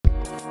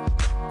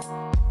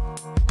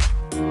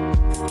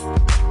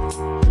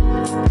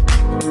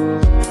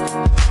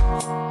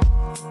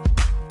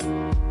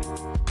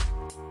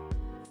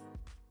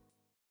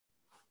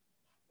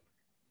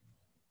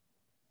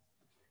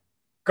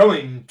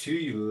Coming to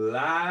you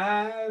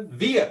live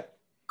via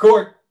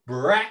Cork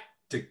Brack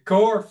to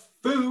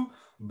Corfu,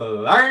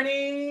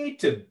 Blarney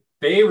to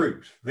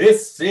Beirut.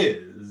 This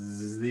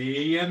is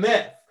the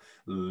EMF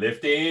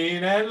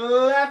Lifting and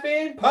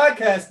Laughing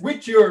Podcast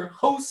with your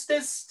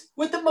hostess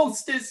with the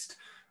mostest,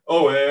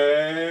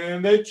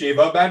 Owen the Chief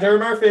of Banter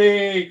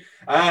Murphy,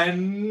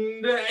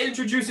 and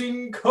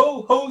introducing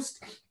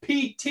co-host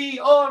PT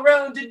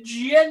all-round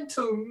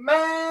gentleman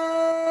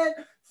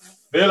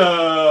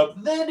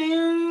Philip, the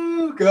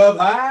Duke of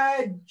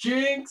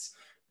Hijinks,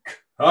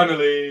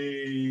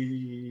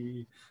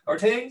 Connolly. Or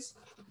things?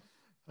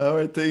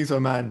 Oh, things, oh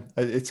man.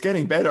 It's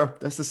getting better.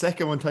 That's the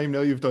second time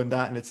now you've done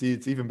that, and it's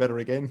even better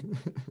again.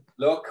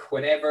 Look,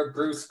 whenever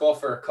Bruce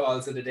Buffer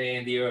calls it a day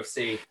in the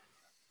UFC,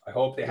 I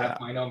hope they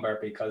have my number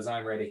because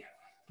I'm ready.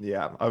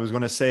 Yeah, I was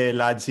going to say,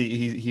 lads,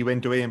 he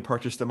went away and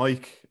purchased a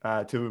mic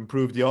to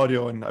improve the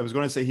audio, and I was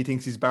going to say he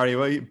thinks he's Barry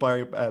White,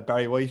 but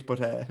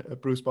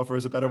Bruce Buffer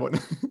is a better one.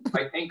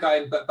 I think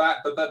I'm White.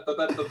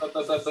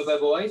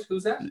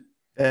 Who's that?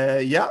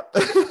 Yeah.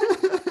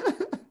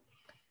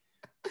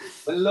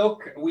 Well,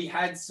 look, we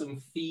had some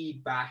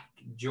feedback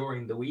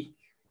during the week,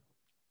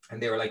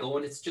 and they were like,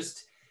 "Owen,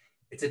 it's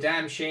a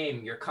damn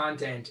shame. Your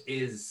content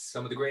is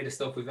some of the greatest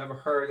stuff we've ever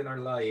heard in our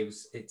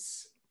lives.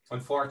 It's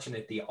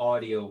unfortunate the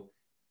audio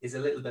is a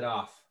little bit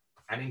off.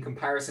 And in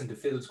comparison to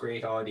Phil's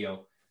great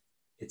audio,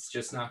 it's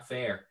just not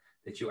fair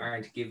that you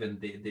aren't given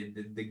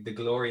the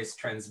glorious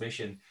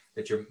transmission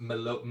that your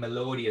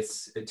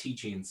melodious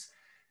teachings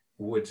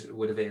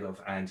would avail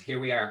of." And here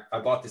we are. I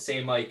bought the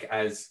same mic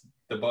as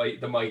the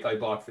mic I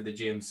bought for the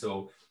gym.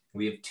 So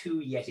we have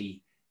two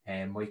Yeti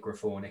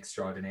microphone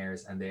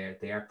extraordinaires, and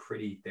they're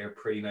pretty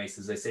nice.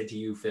 As I said to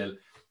you, Phil,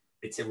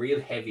 it's a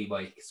real heavy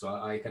mic. So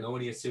I can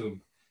only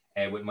assume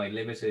with my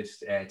limited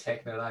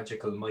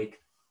technological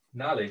mic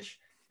knowledge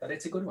that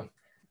it's a good one.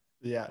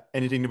 Yeah,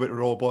 anything a bit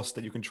robust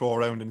that you can throw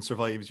around and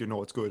survives, you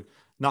know it's good.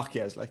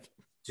 Nokia's like.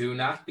 Do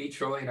not be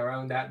throwing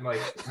around that mic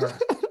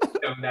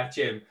down that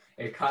gym.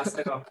 It costs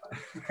enough.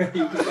 You can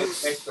get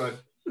the next one.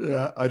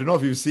 Yeah, I don't know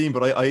if you've seen,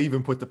 but I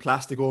even put the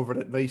plastic over it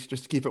at night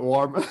just to keep it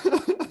warm.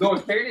 No,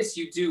 in fairness,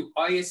 you do.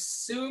 I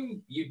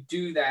assume you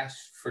do that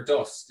for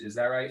dust. Is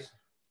that right?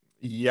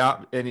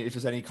 Yeah, and if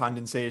there's any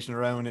condensation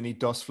around, any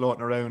dust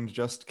floating around,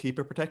 just keep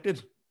it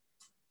protected.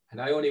 And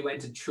I only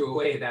went and threw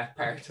away that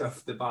part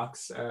of the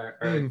box or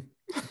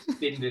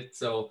binned it.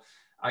 So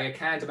I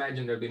can't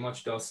imagine there'll be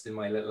much dust in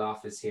my little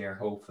office here,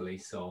 hopefully.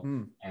 So,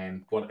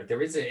 but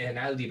there is an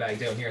Aldi bag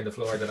down here on the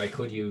floor that I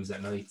could use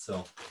at night.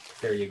 So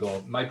there you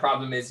go. My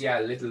problem is,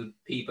 little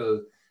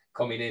people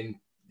coming in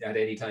at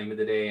any time of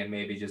the day and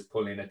maybe just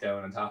pulling it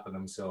down on top of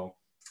them. So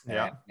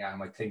I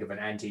might think of an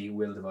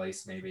anti-will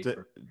device maybe.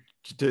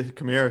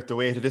 Come here, the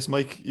weight of this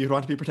mic, you'd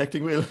want to be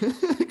protecting Will.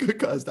 Could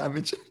cause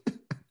damage.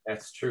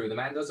 That's true. The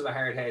man does have a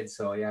hard head,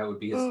 so it would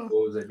be his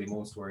toes I'd be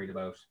most worried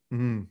about.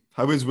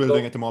 How is Will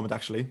doing at the moment,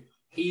 actually?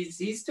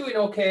 He's doing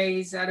okay.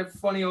 He's had a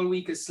funny old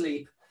week of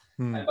sleep.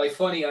 And by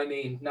funny, I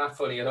mean not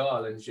funny at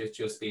all, and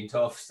just being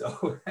tough.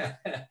 So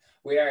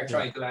we are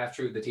trying to laugh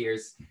through the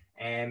tears.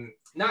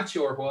 Not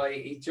sure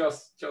why. He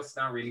just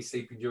not really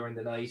sleeping during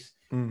the night.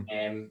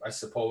 I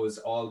suppose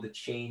all the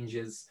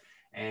changes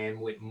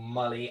with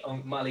Molly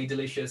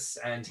Delicious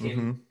and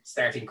him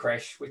starting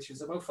creche, which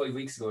was about 5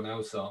 weeks ago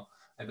now. So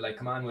I'd be like,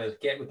 come on, Will,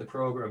 get with the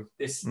program.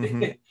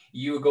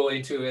 You go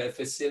into a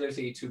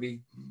facility to be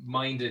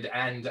minded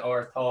and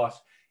or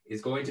thought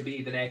is going to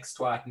be the next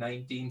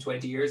 19,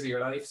 20 years of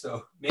your life.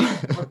 So maybe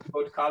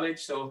go to college.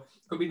 So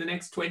it could be the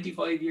next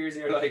 25 years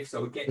of your life.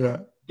 So get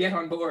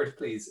on board,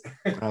 please.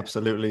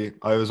 Absolutely.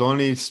 I was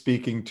only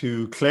speaking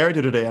to Claire the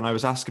other day and I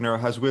was asking her,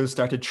 has Will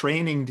started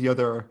training the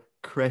other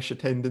creche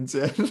attendants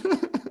yet?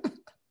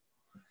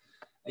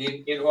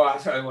 In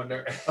what, I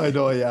wonder? I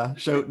know, yeah.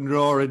 Shouting,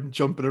 roaring,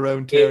 jumping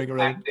around, tearing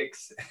around.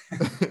 Tactics.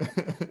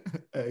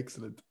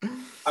 Excellent.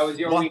 How was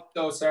your week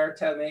though, sir?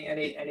 Tell me,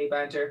 any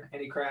banter,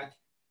 any crack?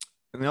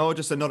 No,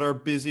 just another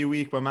busy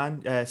week, my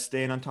man.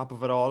 Staying on top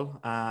of it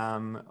all.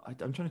 I'm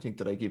trying to think,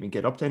 did I even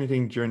get up to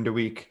anything during the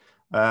week?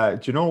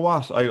 Do you know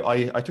what?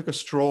 I took a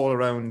stroll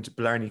around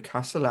Blarney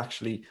Castle,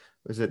 actually.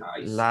 Was it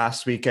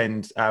last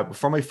weekend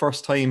for my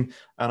first time,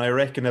 and I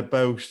reckon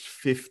about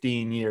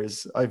 15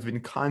 years. I've been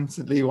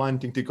constantly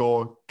wanting to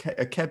go.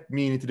 I kept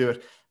meaning to do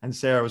it, and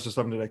Sarah was just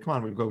something like, "Come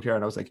on, we'll go out here,"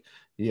 and I was like,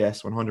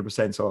 "Yes,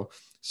 100%." So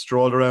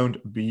strolled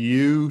around,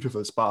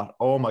 beautiful spot.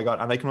 Oh my god!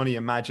 And I can only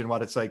imagine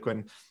what it's like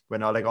when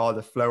all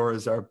the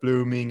flowers are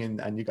blooming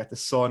and you got the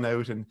sun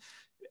out, and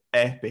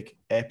epic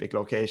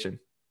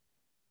location.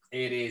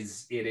 It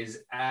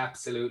is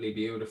absolutely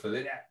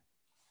beautiful.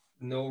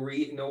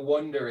 No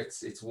wonder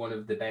it's one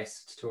of the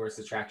best tourist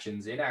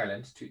attractions in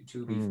Ireland,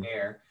 to be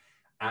fair.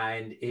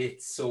 And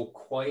it's so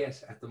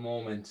quiet at the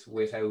moment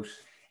without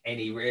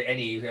any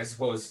I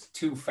suppose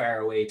too far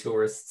away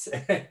tourists,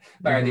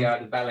 bar the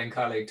odd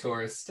Ballincollig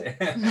tourist.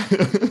 And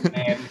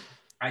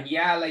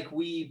like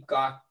we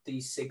got the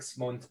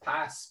 6-month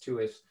pass to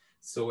it.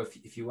 So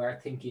if you are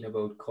thinking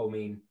about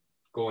going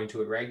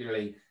to it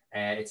regularly,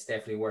 It's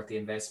definitely worth the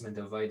investment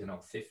of, I don't know,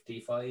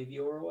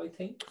 €55, I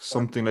think, for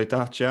Something like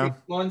that, yeah.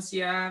 6 months.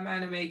 Yeah,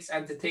 man, it makes.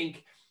 And to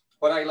think,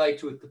 what I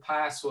liked with the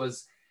pass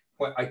was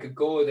what I could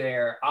go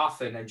there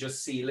often and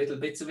just see little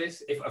bits of it.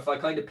 If I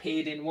kind of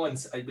paid in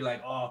once, I'd be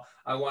like, oh,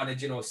 I wanted,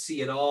 see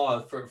it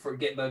all for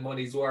getting my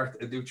money's worth,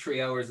 and do 3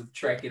 hours of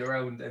trekking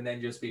around and then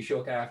just be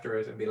shook after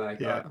it and be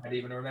like, oh, Yeah. I can't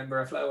even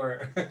remember a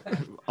flower.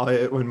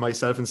 When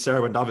myself and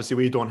Sarah went, obviously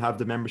we don't have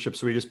the membership,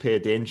 so we just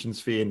paid the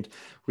entrance fee, and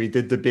we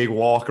did the big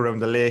walk around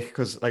the lake.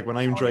 Because like when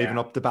I'm Oh driving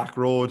yeah. up the back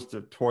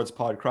road towards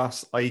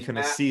Podcross, I kind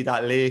of Yeah. see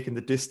that lake in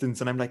the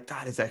distance, and I'm like,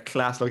 that is a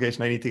class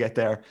location. I need to get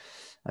there.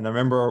 And I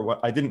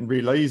remember I didn't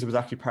realize it was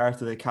actually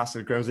part of the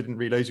castle grounds. I didn't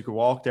realize you could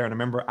walk there. And I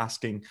remember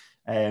asking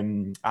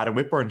Adam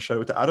Whitburn, shout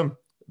out to Adam,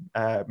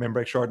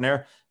 member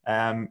extraordinaire.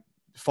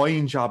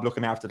 Fine job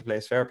looking after the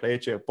place, fair play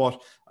to you. But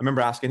I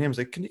remember asking him, I was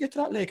like, can you get to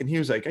that lake? And he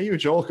was like, are you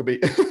joking me?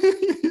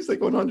 He's like,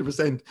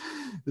 100%.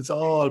 It's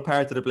all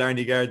part of the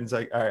Blarney Gardens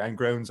and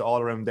grounds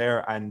all around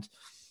there. And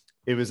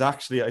it was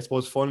actually, I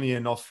suppose, funnily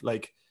enough,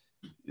 like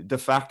the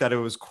fact that it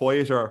was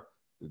quieter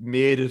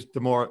made it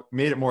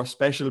more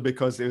special,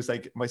 because it was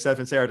like myself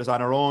and Sarah just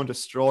on our own,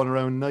 just strolling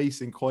around nice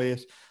and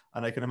quiet.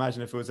 And I can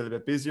imagine if it was a little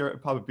bit busier,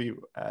 it'd probably be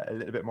a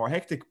little bit more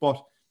hectic, but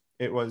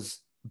it was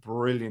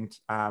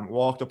brilliant.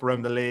 Walked up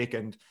around the lake,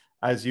 and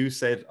as you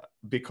said,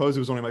 because it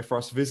was only my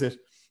first visit,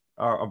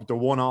 or the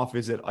one-off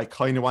visit, I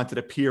kind of wanted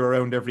to peer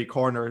around every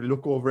corner,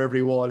 look over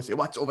every wall, and say,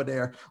 what's over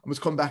there? I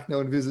must come back now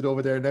and visit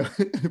over there now.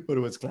 But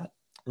it was glad.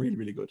 Really,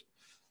 really good.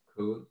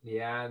 Cool.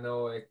 Yeah,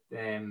 no,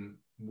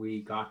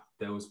 we got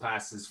those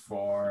passes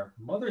for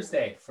Mother's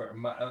Day. For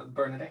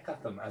Bernadette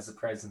got them as a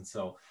present,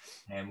 so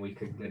we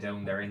could go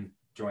down there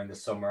during the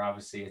summer.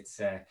 Obviously, it's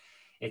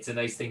a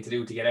nice thing to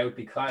do to get out,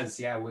 because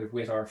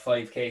with our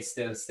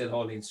 5K still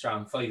holding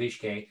strong,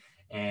 5-ish K,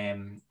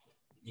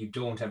 you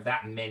don't have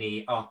that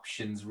many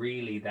options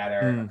really that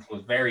are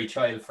very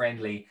child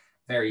friendly,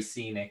 very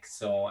scenic.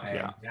 So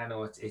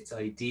no, it's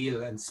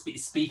ideal. And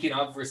speaking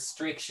of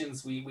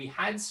restrictions, we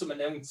had some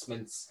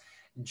announcements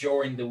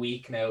during the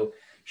week. Now,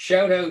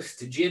 shout out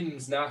to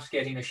gyms not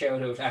getting a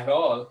shout out at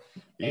all,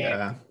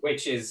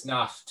 which is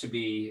not to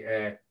be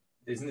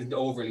isn't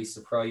overly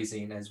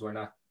surprising, as we're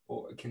not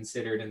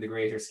considered in the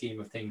greater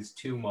scheme of things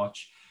too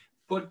much.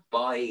 But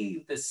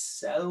by the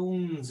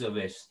sounds of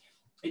it,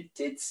 it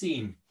did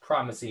seem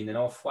promising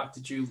enough. What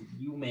did you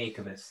make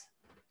of it?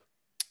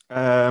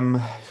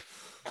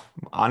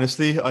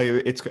 Honestly,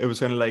 it was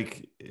kind of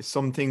like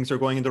some things are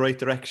going in the right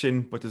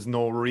direction, but there's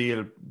no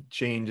real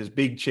changes,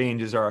 big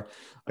changes. Or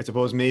I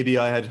suppose maybe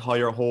I had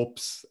higher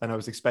hopes and I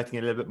was expecting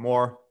a little bit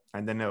more,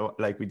 and then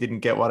like we didn't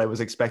get what I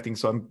was expecting,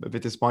 so I'm a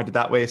bit disappointed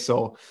that way.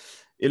 So,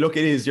 it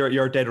is,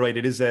 you're dead right.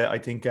 It is I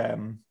think a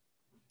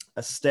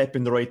step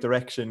in the right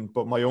direction.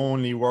 But my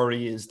only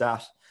worry is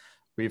that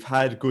we've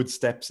had good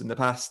steps in the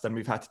past, and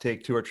we've had to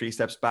take 2 or 3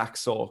 steps back.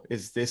 So,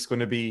 is this going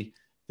to be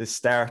the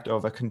start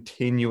of a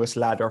continuous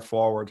ladder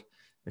forward,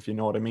 if you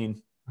know what I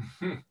mean?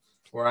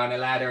 We're on a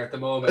ladder at the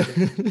moment.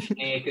 The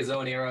snake is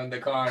only around the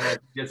corner.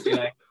 Just be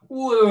like,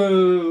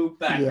 whoa,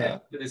 back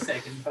to the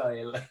second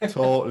pile.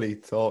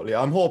 Totally.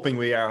 I'm hoping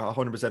we are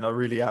 100%. I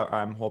really are.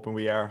 I'm hoping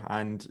we are.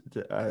 And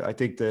I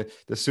think the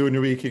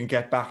sooner we can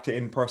get back to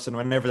in person,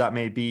 whenever that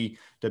may be,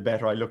 the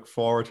better. I look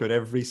forward to it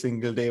every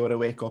single day when I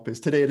wake up. Is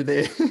today the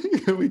day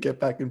we get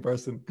back in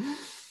person?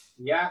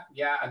 Yeah,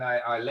 and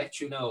I'll let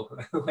you know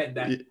when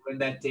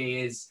that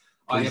day is.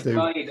 I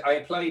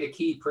applied a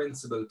key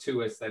principle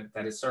to it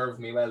that has served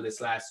me well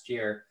this last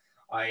year.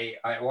 I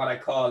what I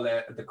call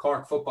the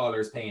Cork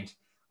footballers paint.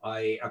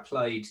 I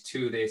applied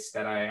to this,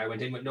 that I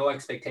went in with no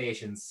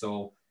expectations.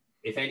 So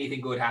if anything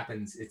good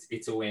happens,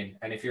 it's a win.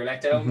 And if you're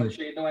let down, well,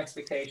 sure, you have no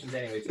expectations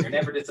anyway. So you're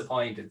never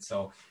disappointed.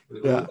 So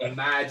I'm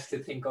mad to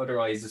think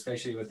otherwise,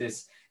 especially with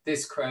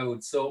this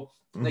crowd. So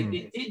like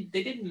they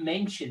didn't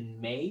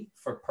mention May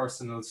for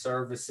personal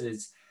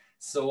services.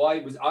 So I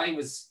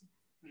was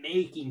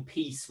making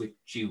peace with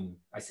June.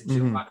 I said,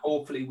 June,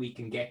 hopefully we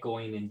can get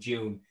going in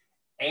June.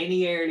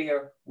 Any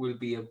earlier will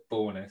be a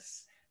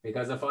bonus,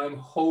 because if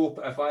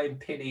I'm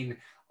pinning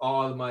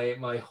all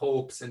my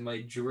hopes and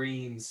my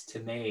dreams to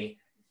May,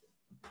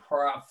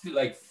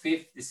 like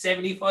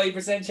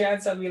 75%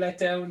 chance I'll be let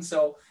down.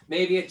 So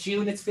maybe at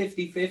June it's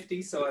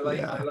 50-50. So I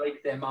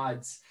like them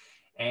odds.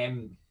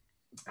 And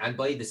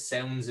by the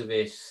sounds of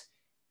it,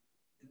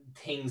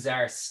 things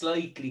are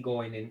slightly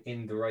going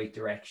in the right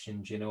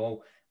direction,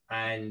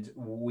 and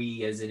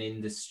we as an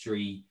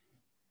industry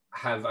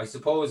have, I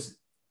suppose,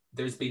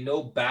 there's been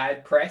no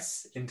bad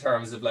press in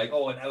terms of like,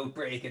 an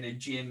outbreak in a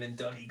gym in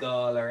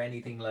Donegal or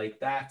anything like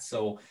that.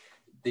 So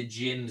the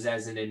gyms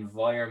as an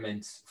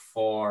environment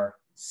for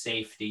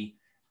safety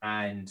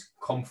and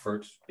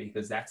comfort,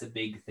 because that's a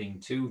big thing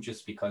too.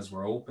 Just because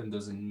we're open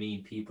doesn't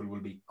mean people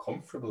will be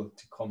comfortable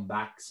to come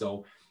back.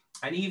 So,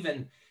 and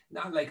even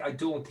not like, I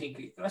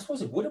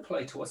suppose it would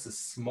apply to us a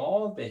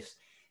small bit,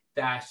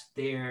 that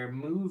they're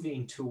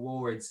moving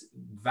towards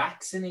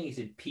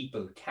vaccinated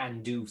people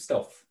can do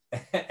stuff.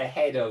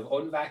 ahead of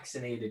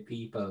unvaccinated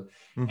people.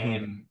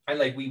 And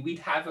like we'd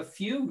have a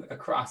few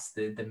across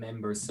the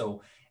members.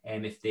 So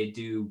if they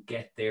do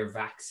get their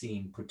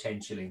vaccine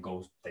potentially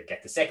and they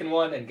get the second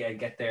one and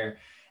get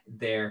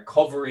their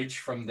coverage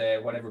from the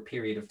whatever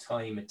period of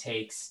time it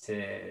takes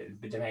to,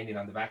 depending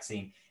on the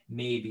vaccine,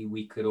 maybe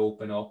we could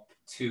open up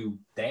to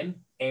them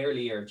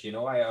earlier. Do you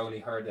know, I only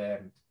heard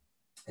a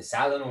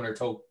salon owner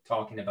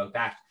talking about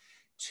that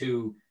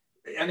too.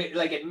 And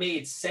it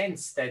made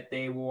sense that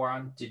they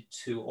wanted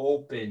to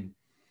open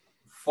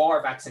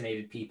for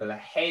vaccinated people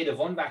ahead of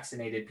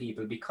unvaccinated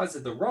people because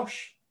of the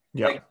rush,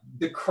 like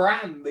the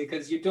cram,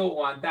 because you don't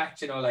want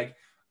that, you know, like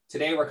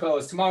today we're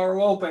closed, tomorrow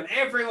we're open,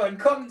 everyone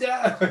come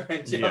down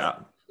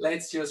and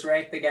let's just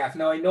wreck the gaff.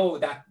 Now I know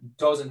that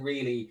doesn't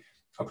really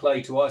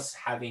apply to us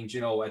having,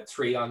 you know, a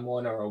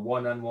 3-on-1 or a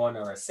 1-on-1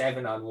 or a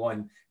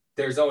 7-on-1.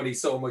 There's only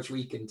so much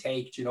we can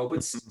take, you know,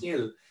 but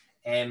still,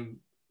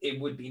 it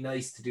would be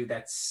nice to do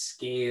that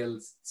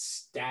scaled,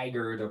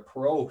 staggered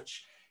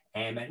approach.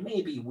 And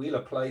maybe we'll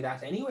apply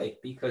that anyway,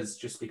 because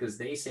just because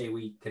they say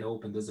we can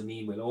open doesn't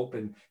mean we'll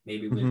open.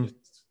 Maybe we'll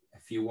just a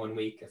few one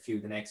week, a few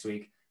the next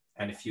week,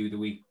 and a few the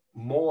week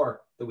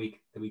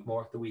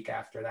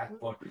after that.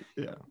 But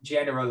in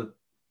general,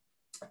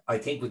 I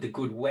think with the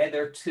good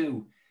weather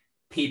too,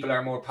 people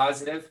are more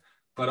positive,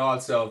 but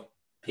also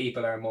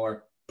people are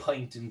more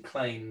pint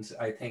inclined,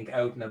 I think,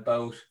 out and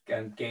about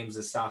and games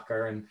of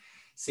soccer and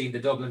seeing the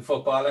Dublin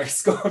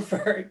footballers go for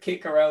a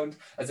kick around.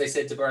 As I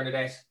said to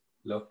Bernadette,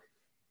 look,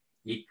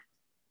 you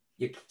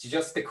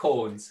just the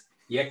cones.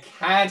 You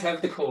can't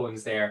have the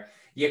cones there.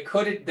 You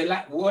could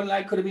one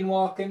lad could have been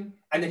walking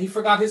and then he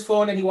forgot his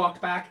phone and he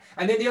walked back,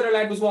 and then the other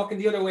lad was walking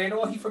the other way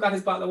and he forgot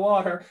his bottle of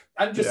water,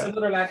 and just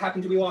another lad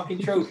happened to be walking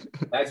through.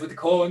 Lads with the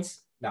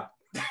cones, no.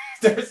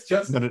 There's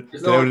just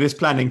no this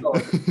planning.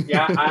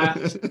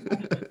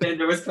 Then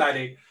there was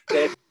planning.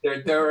 Then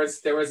there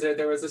was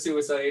a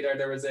suicide, or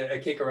there was a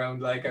kick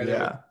around, like, or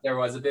there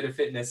was a bit of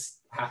fitness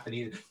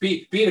happening.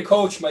 Being a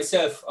coach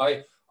myself,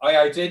 I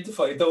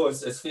identify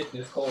those as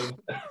fitness cones.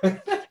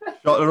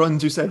 Shot the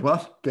runs, you said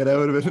what? Get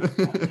out of it.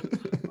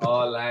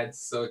 Oh,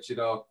 lads, such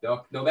no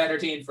better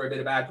team for a bit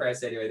of bad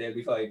press anyway. They'll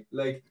be fine.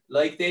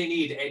 Like they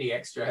need any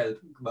extra help.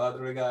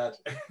 Mother of God.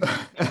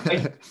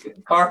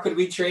 Cork could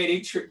be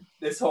training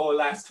this whole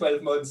last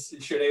 12 months.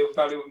 Sure, they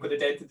probably wouldn't put a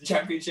dent in the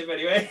championship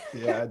anyway.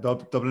 Yeah,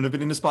 Dublin have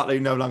been in the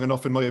spotlight now long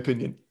enough, in my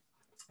opinion.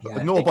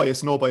 Yeah, no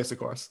bias, of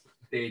course.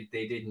 They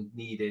didn't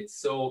need it.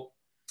 So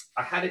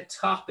I had a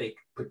topic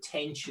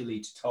potentially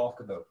to talk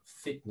about,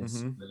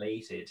 fitness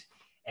related.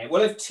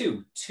 Well, I have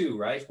two,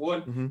 right?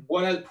 One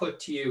I'll put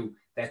to you.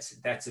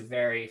 That's a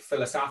very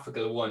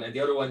philosophical one, and the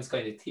other one's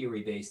kind of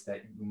theory based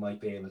that you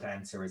might be able to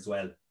answer as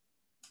well.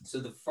 So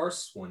the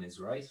first one is,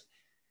 right,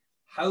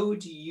 how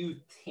do you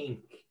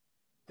think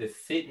the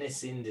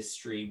fitness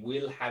industry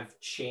will have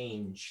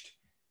changed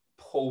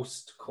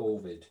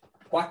post-COVID?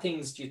 What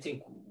things do you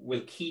think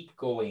will keep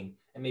going,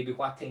 and maybe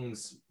what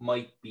things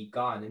might be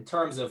gone, in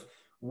terms of,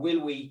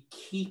 will we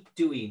keep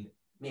doing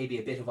maybe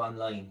a bit of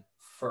online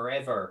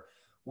forever?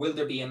 Will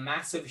there be a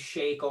massive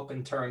shake-up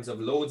in terms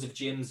of loads of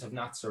gyms have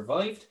not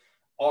survived?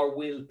 Or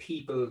will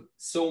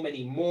so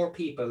many more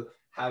people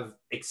have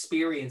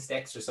experienced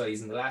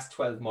exercise in the last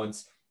 12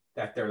 months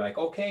that they're like,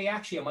 okay,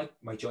 actually, I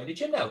might join the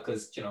gym now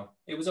because, you know,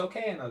 it was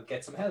okay and I'll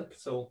get some help.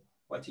 So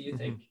what do you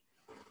think?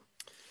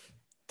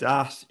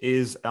 That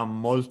is a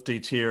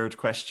multi-tiered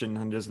question,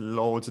 and there's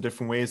loads of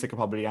different ways they could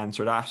probably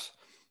answer that.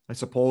 I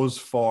suppose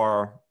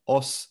for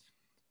us,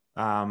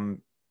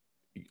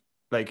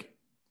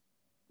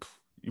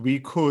 you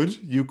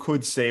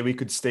could say we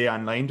could stay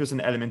online. There's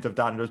an element of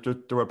that.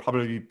 There will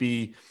probably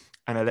be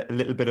a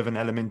little bit of an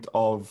element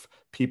of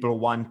people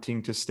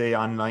wanting to stay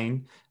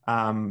online.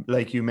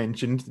 Like you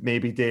mentioned,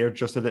 maybe they're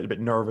just a little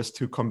bit nervous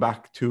to come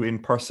back to in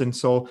person.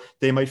 So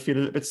they might feel a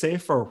little bit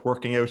safer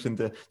working out in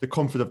the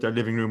comfort of their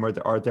living room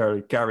or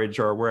their garage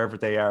or wherever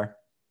they are.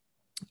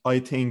 I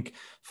think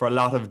for a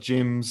lot of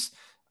gyms,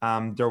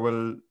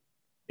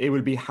 it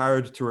will be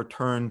hard to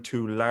return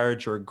to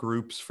larger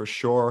groups for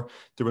sure.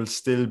 There will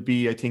still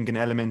be, I think, an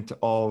element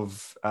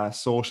of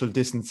social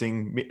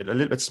distancing, a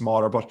little bit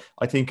smaller, but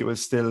I think it will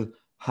still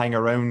hang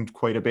around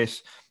quite a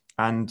bit.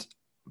 And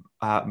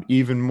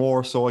even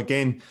more so,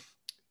 again,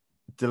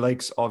 the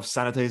likes of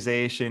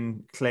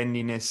sanitization,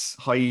 cleanliness,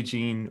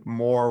 hygiene,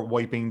 more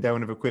wiping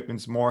down of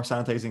equipment, more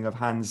sanitizing of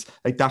hands,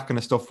 like that kind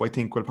of stuff, I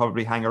think will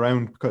probably hang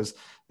around, because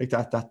like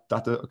that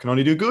can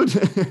only do good.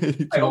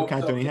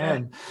 Can't do any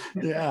harm.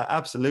 Yeah,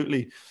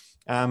 absolutely.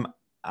 And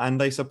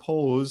I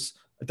suppose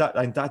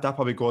that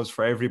probably goes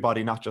for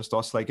everybody, not just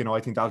us. Like, you know,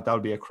 I think that'll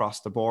be across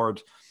the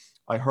board.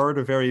 I heard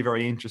a very,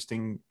 very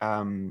interesting,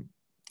 I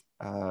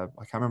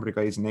can't remember the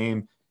guy's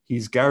name.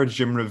 He's Garage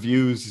Gym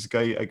Reviews. He's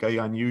a guy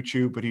on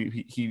YouTube, but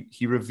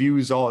he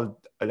reviews all,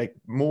 like,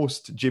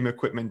 most gym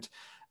equipment,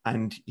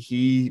 and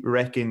he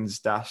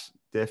reckons that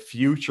the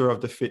future of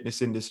the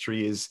fitness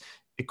industry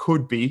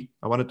could be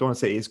home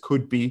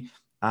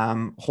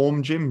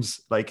gyms.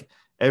 Like,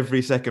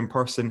 every second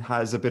person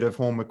has a bit of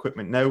home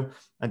equipment now,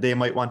 and they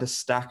might want to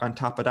stack on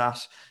top of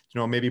that,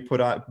 maybe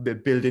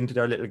build into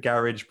their little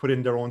garage, put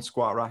in their own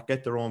squat rack,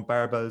 get their own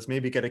barbells,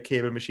 maybe get a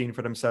cable machine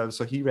for themselves.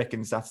 So he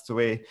reckons that's the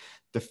way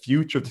the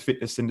future of the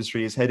fitness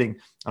industry is heading.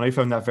 And I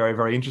found that very,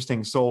 very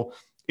interesting. So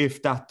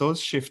if that does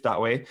shift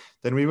that way,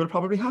 then we will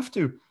probably have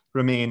to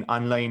remain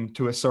online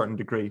to a certain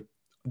degree.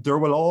 There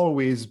will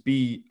always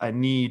be a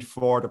need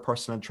for the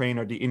personal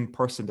trainer, the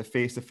in-person, the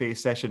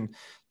face-to-face session,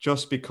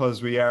 just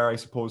because we are, I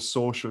suppose,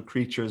 social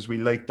creatures. We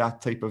like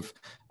that type of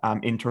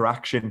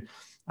interaction.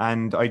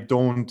 And I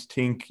don't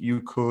think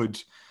you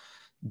could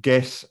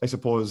get, I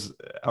suppose,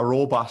 a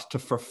robot to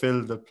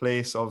fulfill the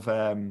place of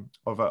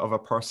a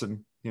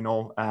person.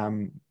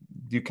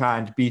 You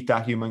can't beat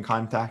that human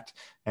contact.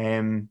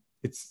 Loads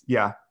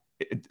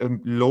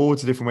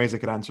of different ways I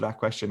could answer that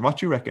question. What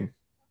do you reckon?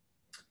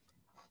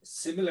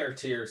 Similar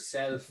to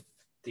yourself,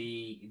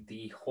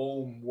 the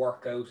home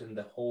workout and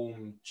the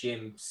home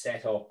gym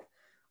setup,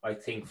 I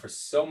think for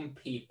some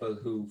people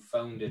who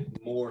found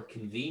it more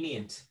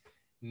convenient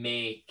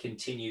may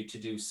continue to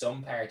do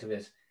some part of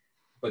it,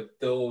 but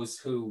those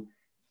who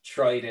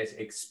tried it,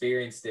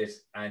 experienced it,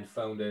 and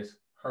found it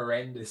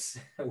horrendous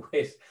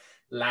with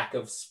lack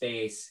of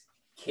space,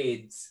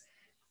 kids,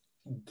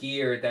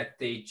 gear that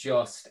they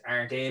just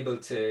aren't able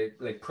to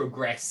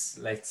progress,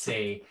 let's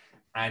say,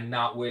 and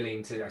not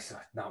wanting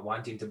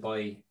to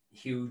buy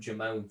huge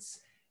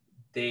amounts,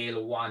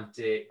 they'll want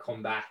to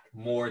come back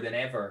more than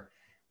ever.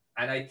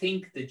 And I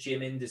think the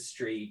gym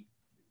industry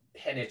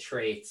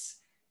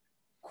penetrates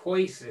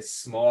quite a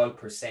small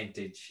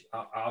percentage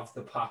of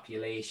the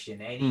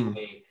population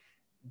anyway,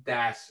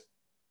 that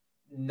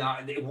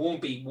it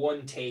won't be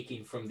one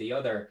taking from the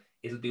other.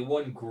 It'll be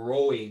one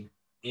growing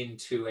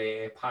into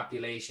a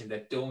population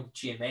that don't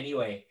gym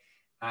anyway,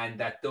 and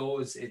that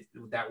those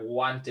that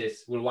want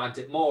it will want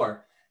it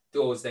more.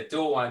 Those that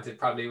don't want it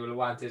probably will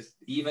want it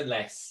even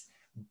less.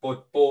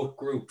 But both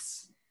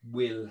groups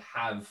will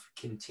have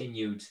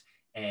continued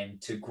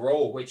to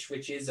grow, which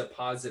is a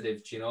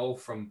positive,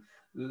 from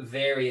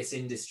various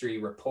industry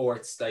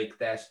reports, like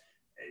that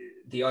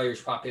the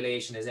Irish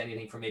population is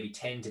anything from maybe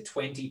 10 to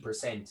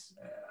 20%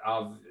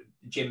 of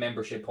gym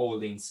membership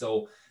holdings.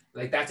 So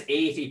that's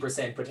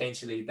 80%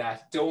 potentially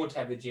that don't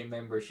have a gym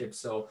membership.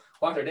 So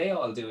what are they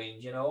all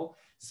doing,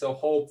 So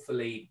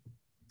hopefully,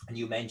 and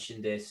you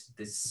mentioned it,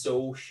 the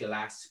social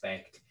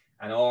aspect,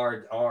 and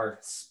our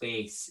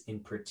space in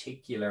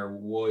particular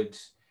would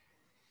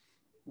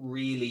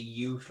really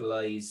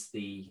utilize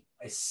the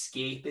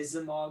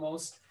escapism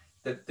almost,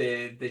 that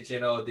the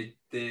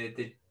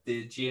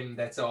gym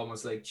that's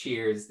almost like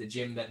Cheers, the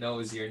gym that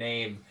knows your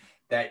name,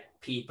 that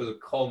people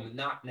come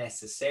not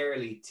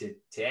necessarily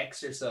to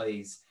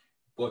exercise,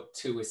 but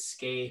to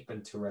escape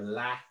and to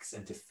relax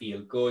and to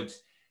feel good.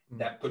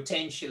 That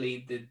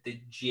potentially the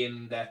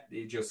gym that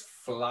it just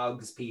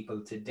flogs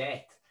people to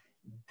death,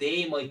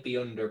 they might be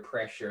under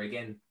pressure.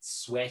 Again,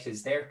 sweat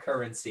is their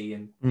currency,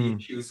 and the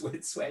issues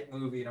with sweat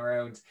moving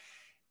around.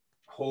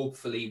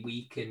 Hopefully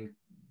we can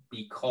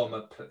become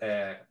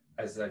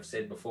as I've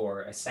said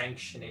before, a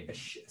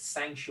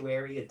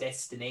sanctuary, a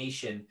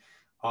destination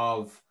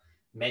of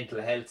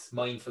mental health,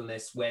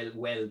 mindfulness,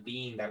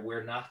 well-being, that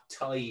we're not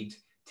tied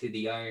to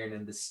the iron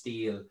and the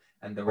steel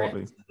and the reps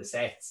and the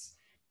sets.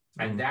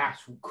 And that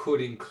could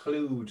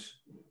include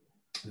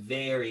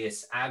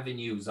various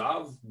avenues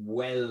of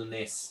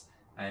wellness.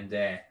 And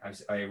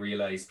I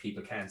realize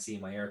people can't see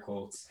my air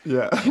quotes.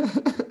 Yeah.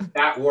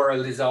 That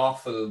world is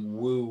awful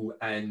woo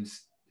and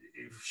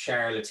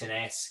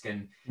charlatan-esque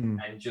and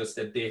just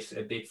a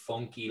bit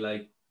funky,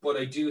 but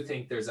I do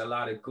think there's a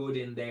lot of good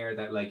in there,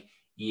 that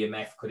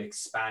EMF could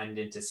expand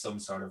into some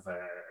sort of a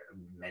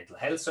mental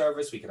health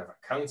service. We could have a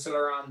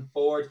counselor on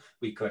board,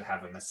 we could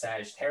have a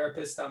massage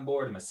therapist on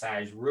board, a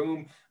massage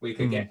room, we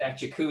could get that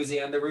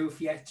jacuzzi on the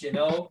roof yet,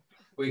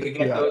 we could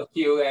get those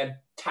few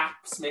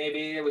taps,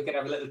 maybe we could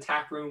have a little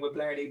tap room with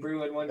Blarney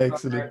Brew in one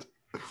corner.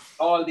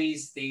 All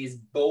these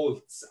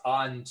bolts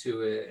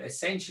onto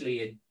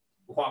essentially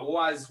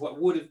what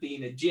would have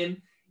been a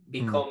gym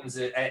becomes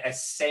a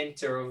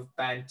center of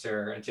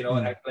banter, and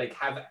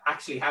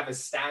have a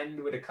stand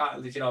with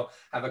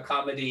have a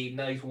comedy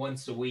night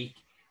once a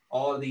week.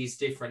 All these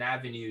different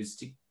avenues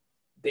to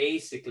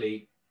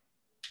basically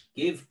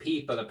give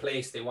people a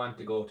place they want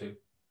to go to.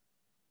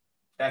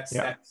 That's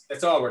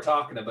all we're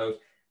talking about.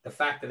 The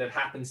fact that it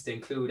happens to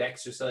include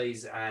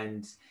exercise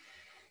and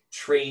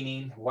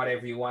training,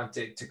 whatever you want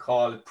to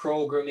call it,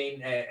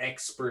 programming,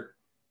 expert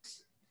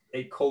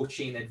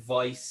coaching,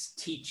 advice,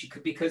 teach,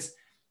 because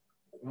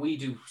we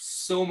do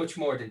so much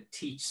more than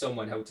teach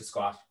someone how to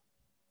squat.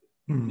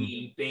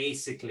 We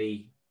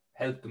basically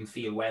help them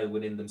feel well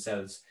within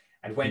themselves.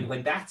 And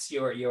when that's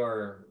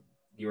your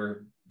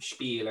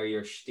spiel or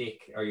your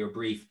shtick or your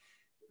brief,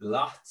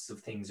 lots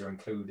of things are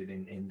included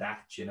in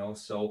that,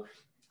 So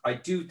I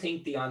do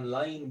think the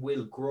online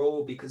will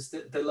grow, because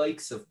the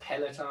likes of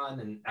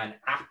Peloton and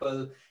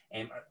Apple,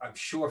 and I'm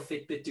sure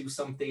Fitbit do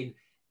something.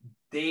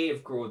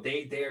 They've grown.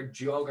 They're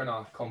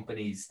juggernaut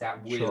companies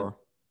that will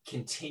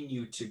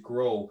continue to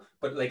grow,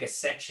 but like a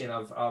section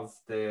of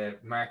the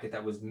market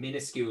that was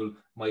minuscule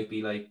might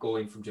be like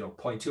going from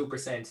 0.2%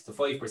 to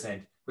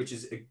 5%, which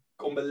is an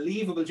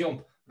unbelievable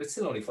jump, but it's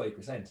still only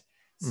 5%.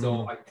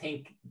 So I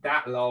think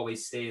that'll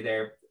always stay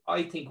there.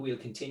 I think we'll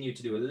continue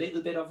to do a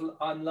little bit of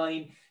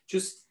online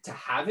just to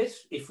have it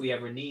if we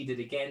ever need it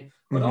again,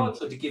 but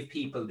also to give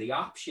people the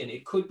option.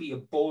 It could be a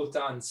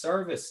bolt-on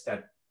service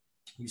that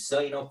you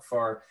sign up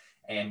for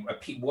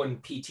one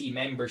PT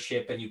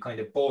membership, and you kind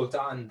of bolt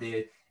on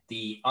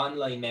the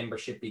online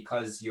membership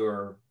because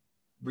you're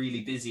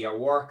really busy at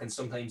work and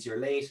sometimes you're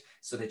late,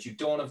 so that you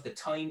don't have the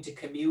time to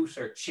commute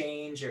or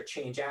change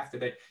after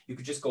that. You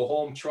could just go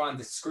home, throw on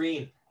the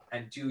screen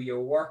and do your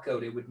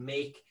workout. It would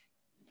make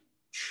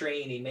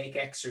training, make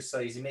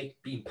exercise,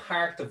 make being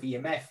part of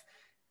EMF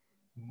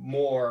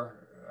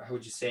more, how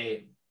would you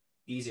say,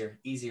 easier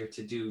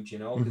to do,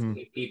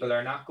 because people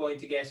are not going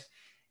to get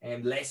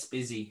less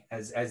busy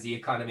as the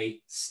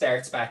economy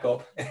starts back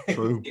up.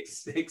 True.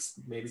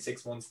 maybe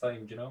 6 months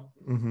time,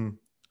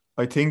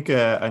 I think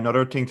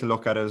another thing to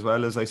look at as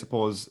well is, I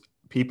suppose,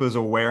 people's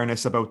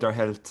awareness about their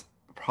health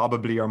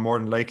probably, or more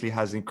than likely,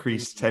 has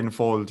increased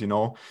tenfold. Do you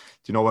know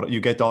what, you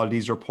get all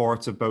these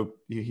reports about,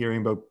 you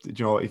hearing about,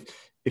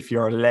 if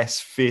you're less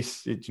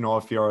fit, if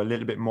you're a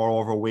little bit more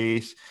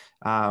overweight,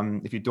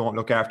 if you don't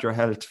look after your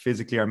health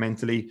physically or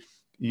mentally,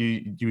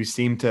 you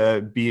seem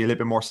to be a little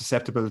bit more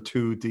susceptible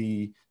to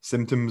the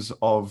symptoms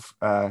of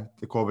the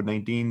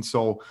COVID-19.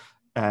 So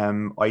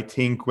I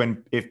think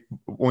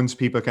once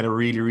people kind of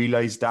really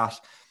realize that,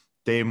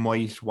 they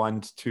might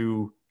want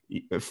to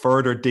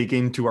further dig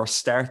into or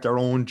start their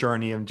own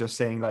journey and just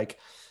saying like,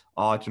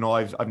 I've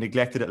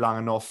neglected it long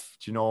enough.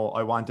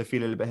 I want to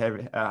feel a little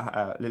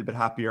bit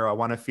happier. I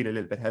want to feel a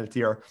little bit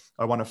healthier.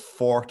 I want to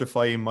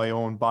fortify my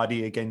own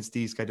body against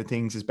these kind of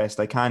things as best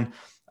I can.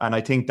 And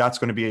I think that's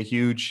going to be a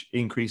huge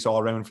increase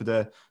all around for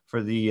the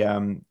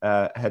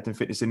health and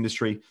fitness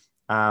industry.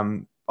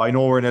 I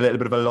know we're in a little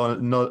bit of a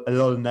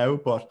lull now,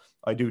 but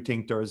I do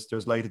think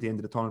there's light at the end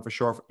of the tunnel for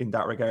sure in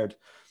that regard.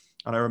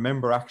 And I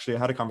remember actually I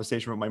had a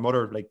conversation with my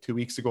mother like 2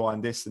 weeks ago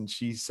on this, and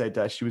she said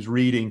that she was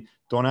reading,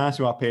 don't ask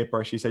me what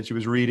paper, she said she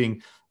was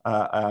reading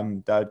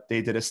that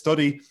they did a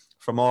study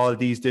from all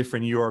these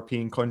different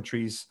European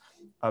countries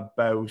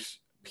about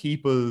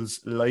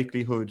people's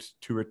likelihood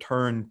to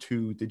return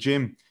to the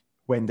gym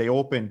when they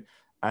open.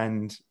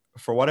 And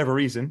for whatever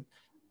reason,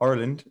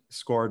 Ireland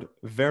scored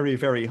very,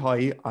 very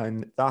high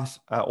on that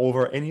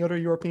over any other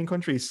European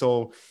country.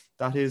 So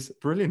that is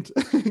brilliant.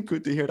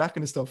 Good to hear that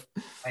kind of stuff.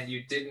 And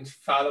you didn't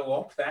follow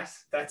up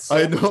that's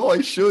I know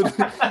I should.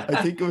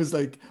 I think it was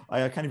like,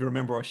 I can't even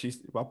remember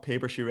what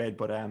paper she read,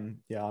 but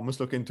yeah, I must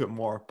look into it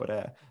more.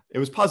 But it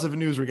was positive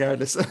news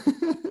regardless.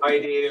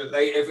 Ideal.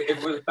 Like if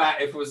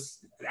it was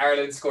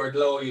Ireland scored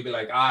low, you'd be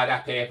like,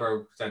 that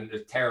paper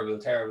was terrible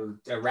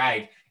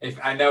rag. If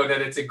I know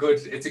that it's a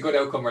good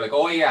outcome, we're like,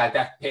 oh yeah,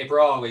 that paper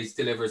always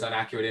delivers on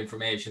accurate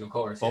information, of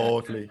course.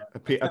 Totally.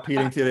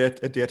 Appealing to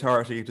the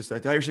authority, just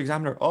like the Irish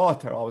Examiner.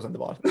 They're always on the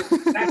ball.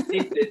 That's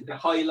it. The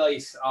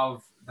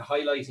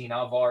highlighting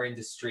of our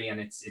industry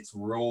and its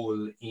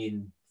role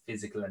in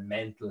physical and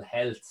mental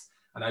health.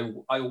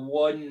 And I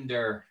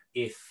wonder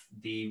if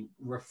the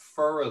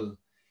referral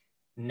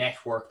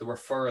network, the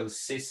referral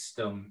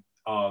system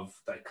of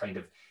that kind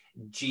of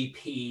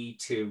GP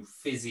to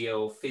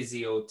physio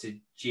to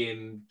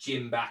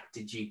gym back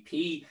to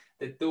GP,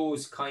 that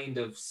those kind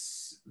of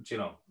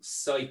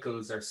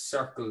cycles or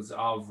circles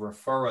of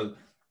referral,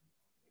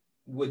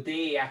 would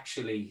they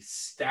actually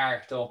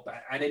start up?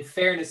 And in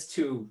fairness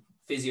to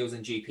physios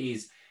and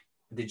GPs,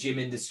 the gym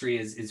industry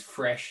is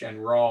fresh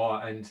and raw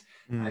and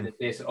a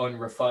bit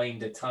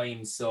unrefined at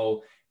times,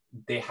 so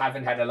they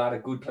haven't had a lot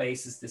of good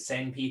places to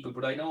send people.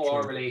 But I know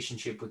our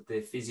relationship with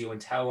the Physio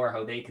and Tower,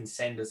 how they can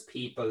send us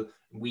people,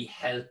 we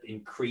help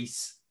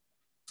increase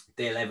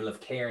the level of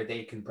care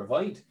they can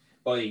provide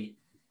by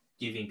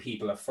giving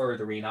people a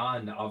furthering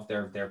on of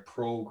their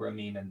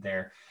programming and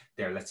their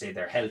let's say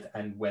their health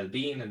and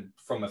well-being. And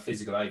from a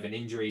physical, I have an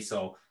injury,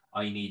 so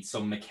I need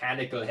some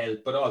mechanical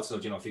help, but also,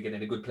 if you get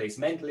in a good place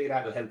mentally,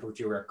 that'll help with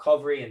your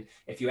recovery. And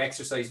if you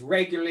exercise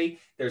regularly,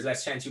 there's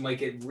less chance you might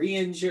get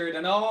re-injured,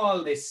 and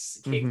all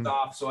this kicks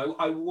off. So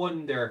I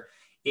wonder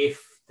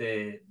if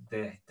the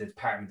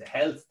Department of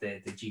Health, the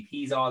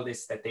GPs, all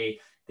this, that they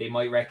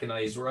might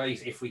recognize,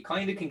 right, if we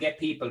kind of can get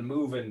people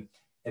moving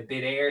a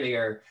bit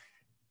earlier,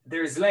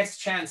 there's less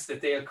chance that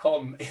they'll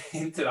come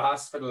into the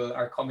hospital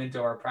or come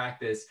into our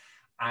practice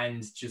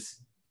and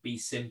just be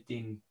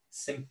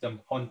symptom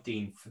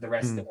hunting for the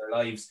rest of their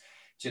lives.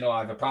 I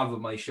have a problem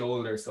with my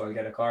shoulder, so I'll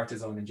get a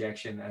cortisone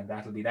injection and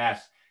that'll be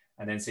that.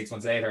 And then 6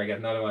 months later, I get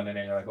another one, and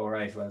then you're like, all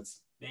right, well,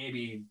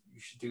 maybe you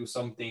should do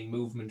something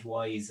movement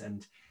wise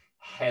and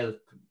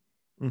help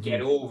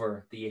get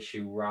over the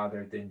issue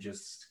rather than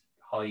just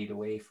hide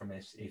away from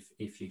it,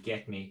 if you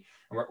get me.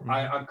 And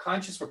I'm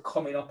conscious we're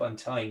coming up on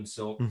time,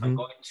 so I'm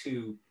going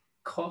to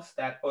cut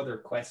that other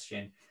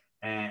question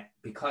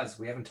because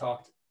we haven't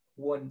talked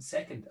 1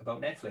 second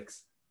about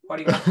Netflix. What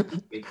do you want to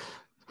speak?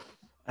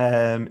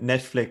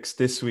 Netflix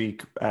this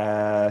week,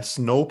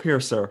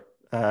 Snowpiercer,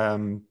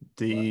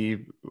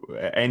 the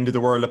end of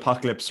the world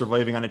apocalypse,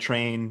 surviving on a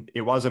train.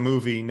 It was a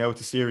movie, now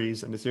it's a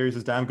series, and the series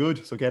is damn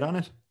good. So get on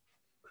it.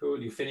 Cool.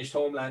 You finished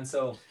Homeland,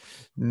 so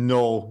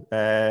No,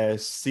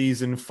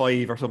 season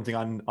 5 or something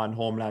on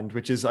Homeland,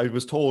 which is, I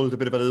was told, a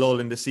bit of a lull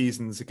in the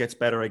seasons. It gets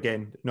better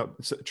again. No,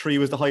 so 3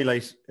 was the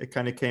highlight. It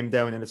kind of came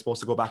down, and it's supposed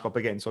to go back up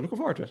again. So looking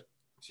forward to it.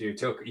 so you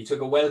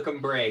took a welcome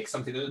break,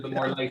 something a little bit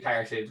more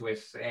lighthearted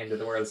with end of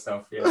the world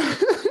stuff. Yeah.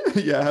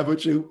 Yeah. How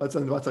about you? What's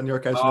on your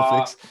couch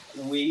Uh, Netflix?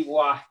 we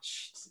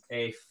watched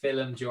a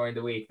film during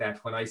the week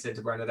that when I said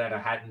to Bernadette I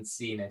hadn't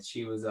seen it,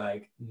 she was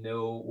like,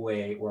 "No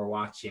way, we're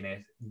watching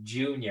it."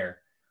 Junior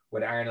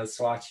with Arnold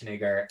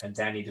Schwarzenegger and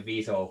Danny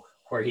DeVito,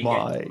 where he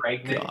gets My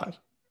pregnant. God.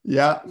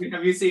 Yeah,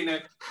 Have you seen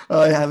it?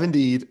 I have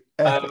indeed.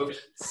 Epic.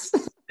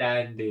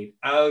 Outstanding.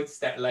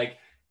 Outstanding. Like,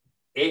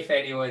 if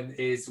anyone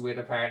is with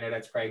a partner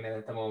that's pregnant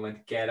at the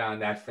moment, get on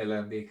that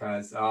film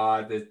because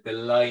the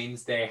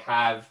lines they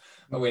have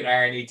with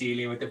Arnie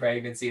dealing with the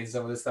pregnancy and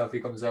some of the stuff he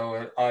comes out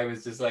with, I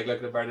was just like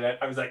looking at Bernadette.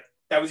 I was like,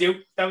 that was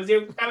you. And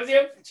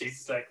she's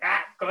just like,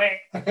 come here.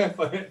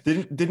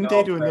 Didn't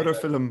they do another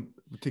film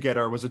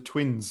together? Was it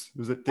twins?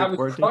 That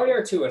was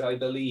prior to it, I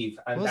believe.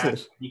 And was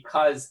it?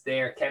 Because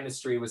their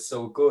chemistry was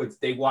so good,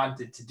 they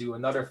wanted to do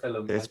another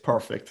film. It's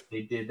perfect.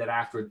 They did that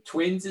after.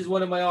 Twins is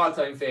one of my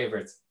all-time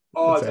favorites.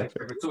 All-time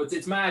favorites. So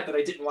it's mad that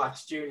I didn't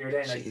watch Junior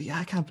then.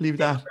 I can't believe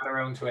that. Got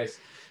around to it.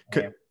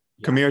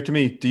 Come here to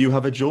me. Do you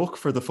have a joke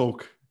for the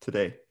folk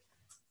today?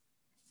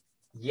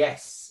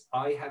 Yes,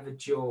 I have a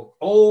joke.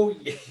 Oh,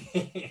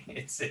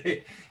 it's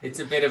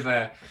a bit of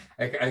a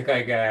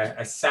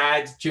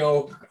sad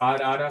joke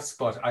on us,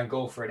 but I'll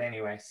go for it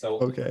anyway. So,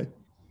 okay.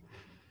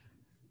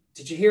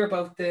 Did you hear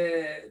about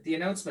the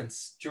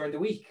announcements during the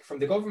week from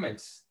the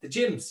government? The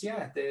gyms,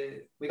 yeah,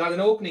 we got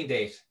an opening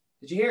date.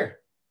 Did you hear?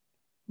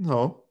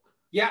 No.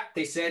 Yeah,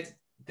 they said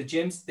the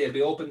gyms, they'll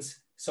be open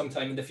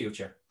sometime in the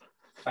future.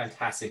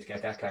 Fantastic to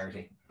get that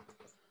clarity.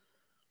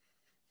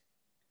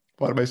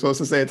 What am I supposed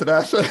to say to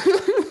that?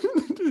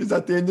 Is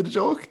that the end of the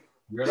joke?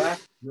 Your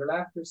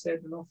laughter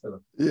said enough,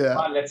 Philip. Yeah.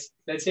 Come on,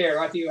 let's hear.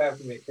 What do you have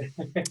for me?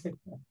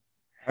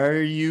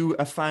 Are you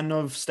a fan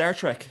of Star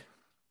Trek?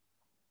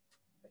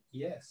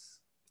 Yes.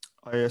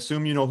 I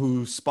assume you know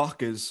who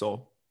Spock is,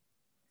 so.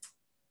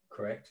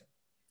 Correct.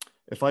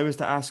 If I was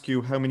to ask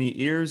you how many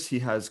ears he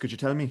has, could you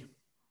tell me?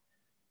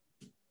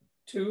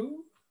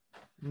 2?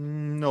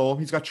 No,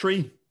 he's got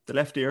 3. The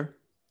left ear,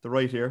 the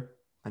right ear,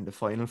 and the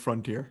final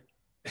front ear.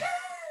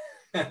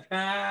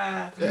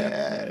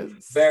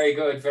 Yes. Very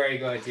good.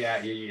 Yeah,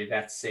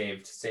 that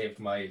saved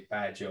my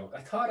bad joke.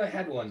 I thought I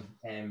had one,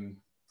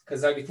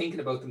 because I'd be thinking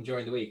about them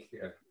during the week.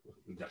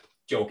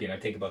 Joking, I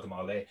think about them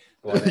all day.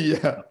 But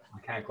yeah, I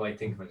can't quite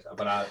think of it.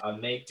 But I'll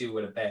make do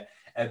with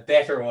a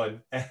better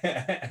one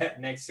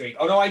next week.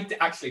 Oh no, I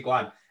actually go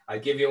on. I'll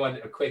give you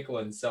a quick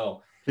one.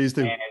 So please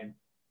do.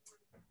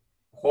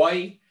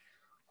 Why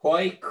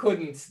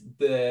couldn't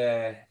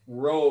the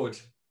road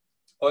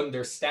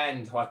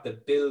understand what the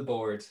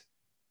billboard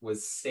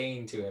was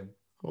saying to him?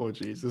 Oh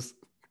Jesus.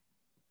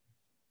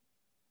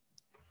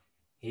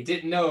 He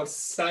didn't know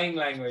sign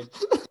language.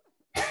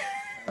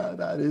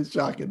 That is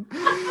shocking.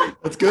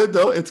 It's good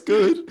though. It's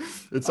good.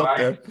 It's all up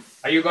right.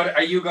 There.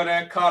 Are you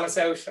gonna call us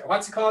out?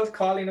 What's it called?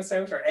 Calling us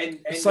out or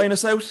sign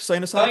us out?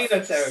 Sign us off.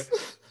 Sign us out.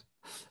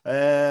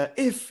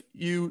 If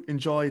you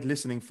enjoyed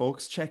listening,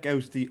 folks, check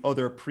out the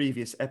other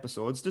previous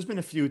episodes. There's been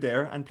a few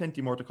there and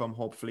plenty more to come,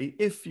 hopefully.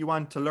 If you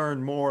want to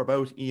learn more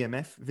about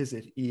EMF,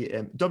 visit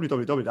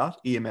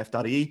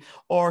www.emf.ie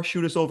or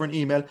shoot us over an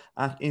email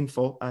at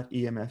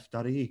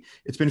info@emf.ie.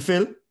 It's been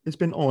Phil, it's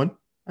been Eoin,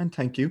 and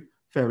thank you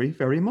very,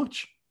 very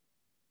much.